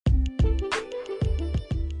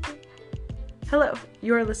Hello,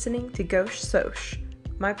 you are listening to Gauche Soc,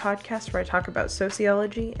 my podcast where I talk about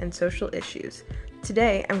sociology and social issues.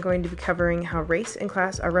 Today, I'm going to be covering how race and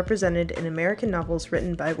class are represented in American novels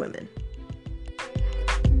written by women.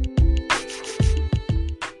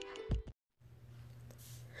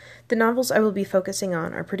 The novels I will be focusing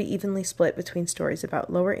on are pretty evenly split between stories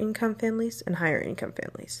about lower-income families and higher-income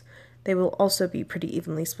families. They will also be pretty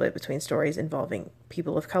evenly split between stories involving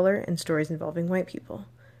people of color and stories involving white people.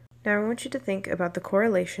 Now I want you to think about the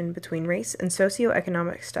correlation between race and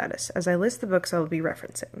socioeconomic status as I list the books I will be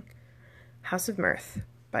referencing. House of Mirth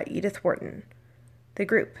by Edith Wharton. The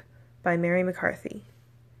Group by Mary McCarthy.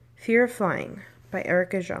 Fear of Flying by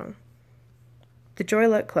Erica Jong. The Joy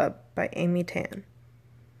Luck Club by Amy Tan.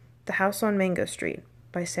 The House on Mango Street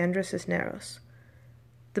by Sandra Cisneros.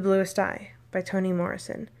 The Bluest Eye by Toni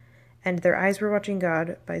Morrison. And Their Eyes Were Watching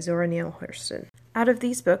God by Zora Neale Hurston. Out of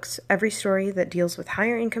these books, every story that deals with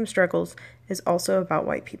higher income struggles is also about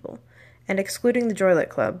white people, and excluding the Joy Luck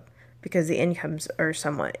Club, because the incomes are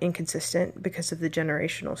somewhat inconsistent because of the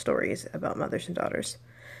generational stories about mothers and daughters.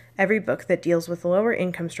 Every book that deals with lower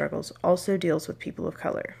income struggles also deals with people of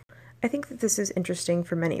color. I think that this is interesting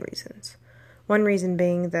for many reasons. One reason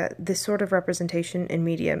being that this sort of representation in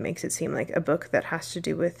media makes it seem like a book that has to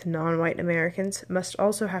do with non-white Americans must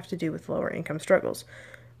also have to do with lower income struggles,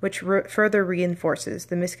 which further reinforces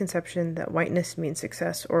the misconception that whiteness means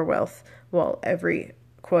success or wealth, while every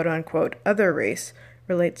quote-unquote other race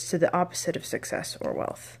relates to the opposite of success or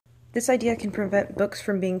wealth. This idea can prevent books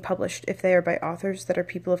from being published if they are by authors that are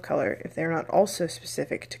people of color, if they are not also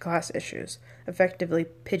specific to class issues, effectively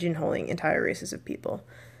pigeonholing entire races of people,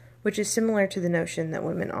 which is similar to the notion that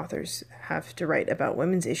women authors have to write about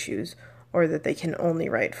women's issues or that they can only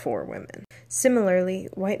write for women. Similarly,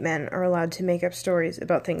 white men are allowed to make up stories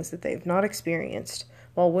about things that they've not experienced,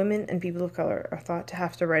 while women and people of color are thought to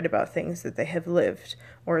have to write about things that they have lived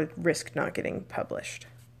or risk not getting published.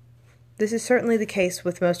 This is certainly the case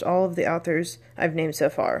with most all of the authors I've named so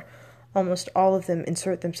far. Almost all of them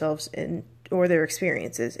insert themselves in or their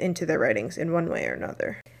experiences into their writings in one way or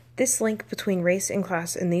another. This link between race and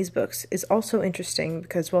class in these books is also interesting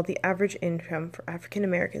because while the average income for African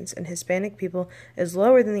Americans and Hispanic people is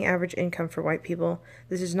lower than the average income for white people,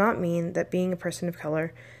 this does not mean that being a person of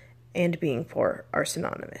color and being poor are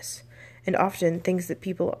synonymous. And often, things that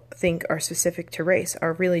people think are specific to race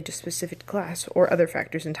are really just specific to class or other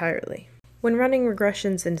factors entirely. When running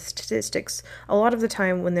regressions and statistics, a lot of the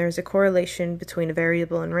time when there is a correlation between a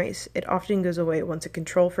variable and race, it often goes away once a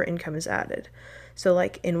control for income is added. So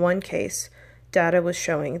like in one case, data was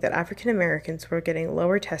showing that African Americans were getting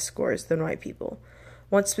lower test scores than white people.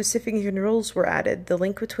 Once specific controls were added, the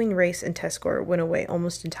link between race and test score went away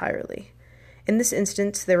almost entirely. In this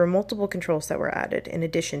instance, there were multiple controls that were added in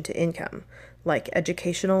addition to income, like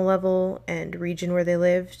educational level and region where they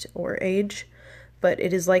lived or age, but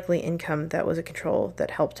it is likely income that was a control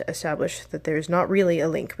that helped to establish that there is not really a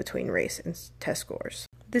link between race and test scores.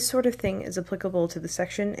 This sort of thing is applicable to the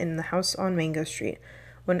section in The House on Mango Street,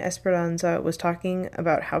 when Esperanza was talking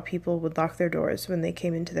about how people would lock their doors when they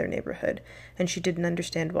came into their neighborhood, and she didn't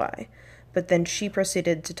understand why. But then she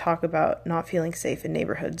proceeded to talk about not feeling safe in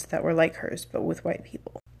neighborhoods that were like hers, but with white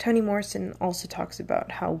people. Toni Morrison also talks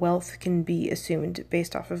about how wealth can be assumed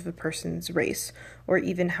based off of a person's race, or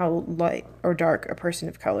even how light or dark a person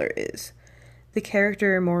of color is. The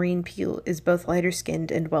character Maureen Peel is both lighter-skinned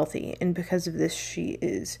and wealthy, and because of this she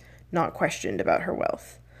is not questioned about her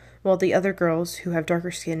wealth, while the other girls who have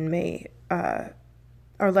darker skin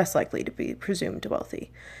are less likely to be presumed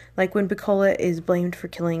wealthy. Like when Bucola is blamed for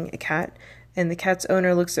killing a cat, and the cat's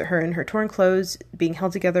owner looks at her in her torn clothes, being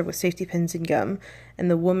held together with safety pins and gum, and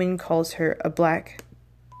the woman calls her a black.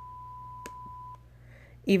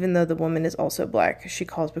 Even though the woman is also black, she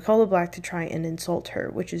calls Bucola black to try and insult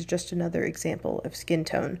her, which is just another example of skin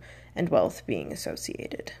tone and wealth being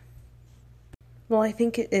associated. While I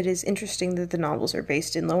think it is interesting that the novels are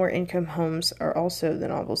based in lower-income homes are also the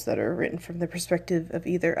novels that are written from the perspective of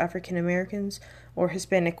either African Americans or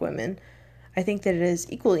Hispanic women, I think that it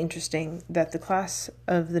is equally interesting that the class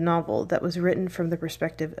of the novel that was written from the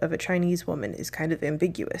perspective of a Chinese woman is kind of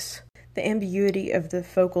ambiguous. The ambiguity of the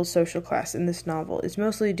focal social class in this novel is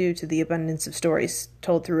mostly due to the abundance of stories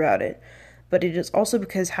told throughout it, but it is also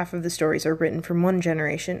because half of the stories are written from one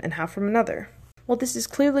generation and half from another. While this is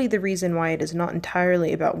clearly the reason why it is not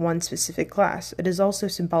entirely about one specific class, it is also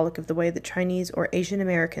symbolic of the way that Chinese or Asian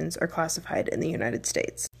Americans are classified in the United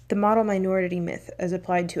States. The model minority myth, as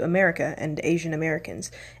applied to America and Asian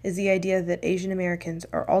Americans, is the idea that Asian Americans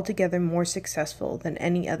are altogether more successful than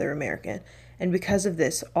any other American, and because of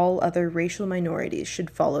this, all other racial minorities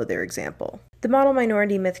should follow their example. The model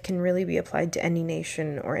minority myth can really be applied to any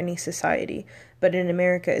nation or any society, but in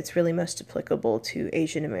America it's really most applicable to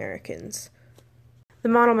Asian Americans. The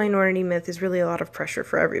model minority myth is really a lot of pressure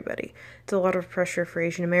for everybody. It's a lot of pressure for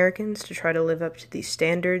Asian Americans to try to live up to these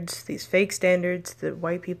standards, these fake standards that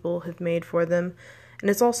white people have made for them, and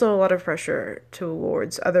it's also a lot of pressure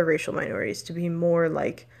towards other racial minorities to be more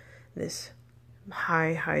like this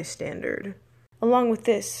high standard. Along with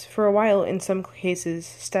this, for a while, in some cases,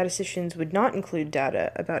 statisticians would not include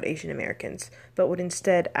data about Asian Americans, but would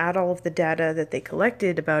instead add all of the data that they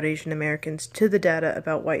collected about Asian Americans to the data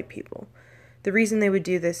about white people. The reason they would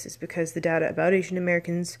do this is because the data about Asian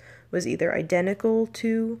Americans was either identical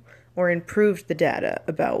to or improved the data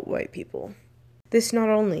about white people. This not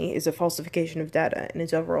only is a falsification of data and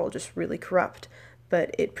is overall just really corrupt,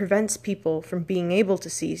 but it prevents people from being able to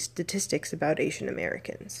see statistics about Asian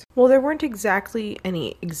Americans. While there weren't exactly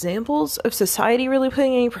any examples of society really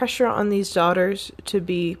putting any pressure on these daughters to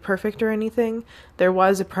be perfect or anything, there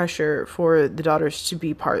was a pressure for the daughters to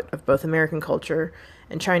be part of both American culture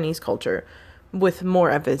and Chinese culture, with more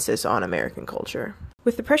emphasis on American culture.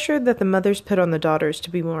 With the pressure that the mothers put on the daughters to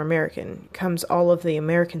be more American comes all of the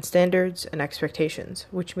American standards and expectations,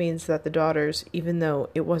 which means that the daughters, even though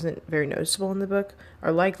it wasn't very noticeable in the book,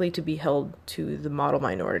 are likely to be held to the model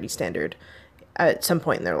minority standard at some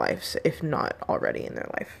point in their lives, if not already in their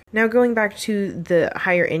life. Now going back to the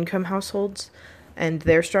higher income households and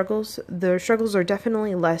their struggles are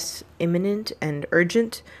definitely less imminent and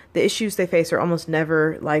urgent. The issues they face are almost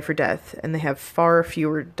never life or death, and they have far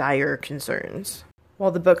fewer dire concerns.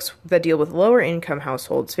 While the books that deal with lower income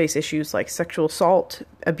households face issues like sexual assault,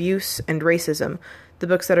 abuse, and racism, the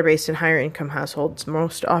books that are based in higher income households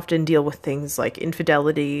most often deal with things like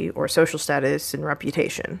infidelity or social status and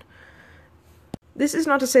reputation. This is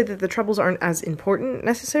not to say that the troubles aren't as important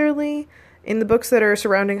necessarily in the books that are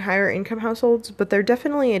surrounding higher income households, but they're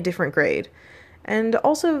definitely a different grade. And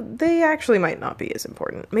also, they actually might not be as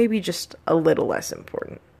important, maybe just a little less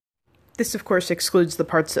important. This, of course, excludes the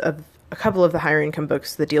parts of a couple of the higher income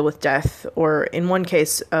books that deal with death, or in one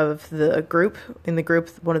case of the group,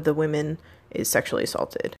 one of the women is sexually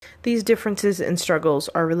assaulted. These differences and struggles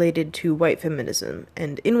are related to white feminism,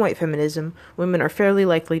 and in white feminism, women are fairly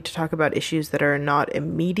likely to talk about issues that are not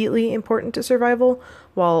immediately important to survival,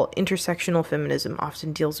 while intersectional feminism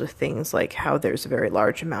often deals with things like how there's a very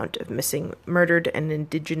large amount of missing, murdered, and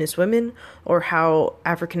indigenous women, or how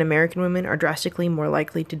African American women are drastically more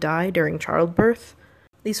likely to die during childbirth.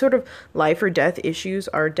 These sort of life or death issues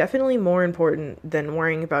are definitely more important than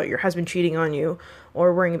worrying about your husband cheating on you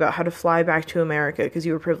or worrying about how to fly back to America because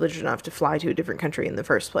you were privileged enough to fly to a different country in the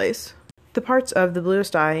first place. The parts of The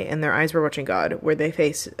Bluest Eye and Their Eyes Were Watching God where they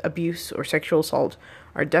face abuse or sexual assault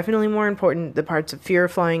are definitely more important than parts of Fear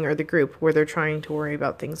of Flying or The Group where they're trying to worry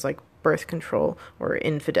about things like birth control or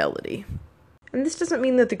infidelity. And this doesn't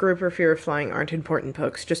mean that The Group or Fear of Flying aren't important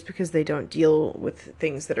books just because they don't deal with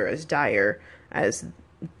things that are as dire as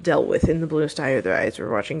dealt with in The Bluest Eye or Their Eyes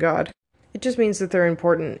Were Watching God. It just means that they're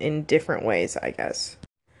important in different ways, I guess.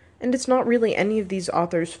 And it's not really any of these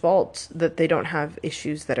authors' fault that they don't have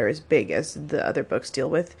issues that are as big as the other books deal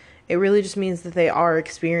with. It really just means that they are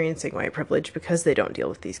experiencing white privilege because they don't deal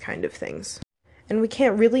with these kind of things. And we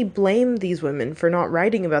can't really blame these women for not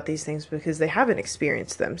writing about these things because they haven't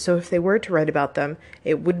experienced them. So if they were to write about them,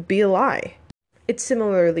 it would be a lie. It's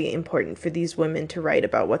similarly important for these women to write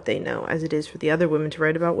about what they know as it is for the other women to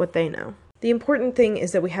write about what they know. The important thing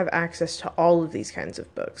is that we have access to all of these kinds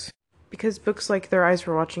of books. Because books like Their Eyes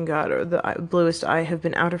Were Watching God or The Bluest Eye have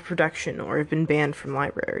been out of production or have been banned from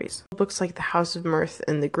libraries. Books like The House of Mirth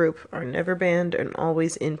and The Group are never banned and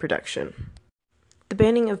always in production. The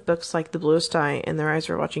banning of books like The Bluest Eye and Their Eyes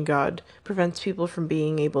Were Watching God prevents people from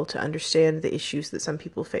being able to understand the issues that some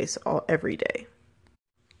people face every day.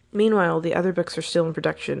 Meanwhile, the other books are still in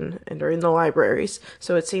production and are in the libraries,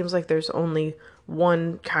 so it seems like there's only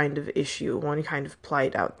one kind of issue, one kind of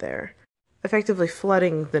plight out there, effectively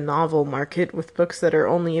flooding the novel market with books that are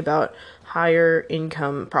only about higher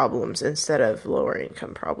income problems instead of lower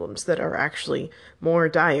income problems that are actually more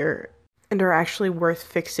dire and are actually worth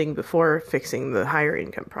fixing before fixing the higher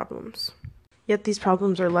income problems. Yet these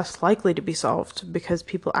problems are less likely to be solved because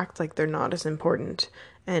people act like they're not as important,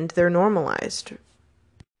 and they're normalized.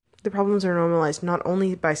 The problems are normalized not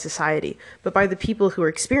only by society, but by the people who are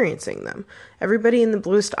experiencing them. Everybody in The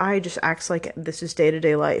Bluest Eye just acts like this is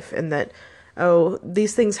day-to-day life, and that, oh,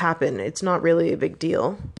 these things happen, it's not really a big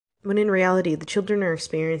deal. When in reality, the children are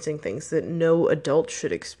experiencing things that no adult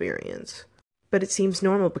should experience. But it seems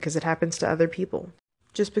normal because it happens to other people.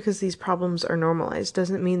 Just because these problems are normalized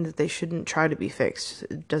doesn't mean that they shouldn't try to be fixed.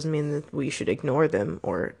 It doesn't mean that we should ignore them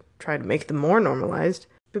or try to make them more normalized.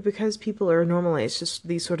 But because people are normalized just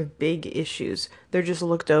these sort of big issues, they're just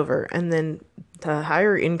looked over, and then the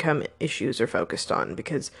higher income issues are focused on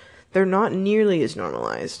because they're not nearly as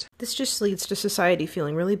normalized. This just leads to society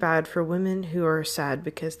feeling really bad for women who are sad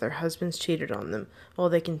because their husbands cheated on them, while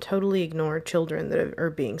they can totally ignore children that are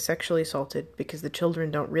being sexually assaulted because the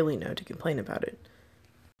children don't really know to complain about it.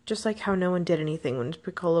 Just like how no one did anything when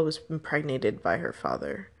Piccola was impregnated by her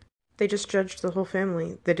father. They just judged the whole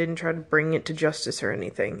family. They didn't try to bring it to justice or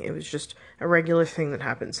anything. It was just a regular thing that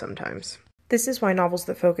happens sometimes. This is why novels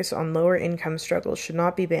that focus on lower income struggles should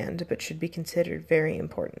not be banned, but should be considered very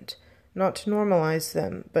important. Not to normalize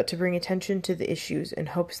them, but to bring attention to the issues in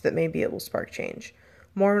hopes that maybe it will spark change.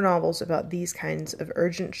 More novels about these kinds of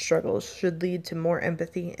urgent struggles should lead to more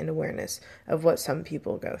empathy and awareness of what some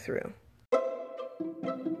people go through.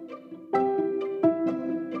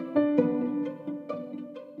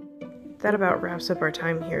 That about wraps up our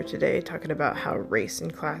time here today, talking about how race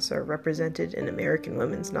and class are represented in American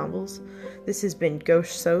women's novels. This has been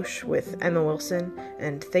Gauche Soch with Emma Wilson,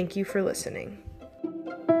 and thank you for listening.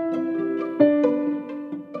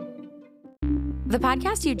 The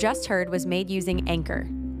podcast you just heard was made using Anchor.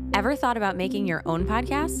 Ever thought about making your own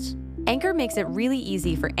podcast? Anchor makes it really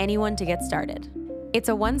easy for anyone to get started. It's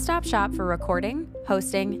a one-stop shop for recording,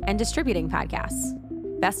 hosting, and distributing podcasts.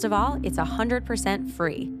 Best of all, it's 100%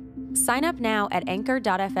 free. Sign up now at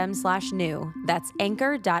anchor.fm/new. That's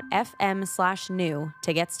anchor.fm/new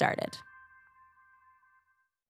to get started.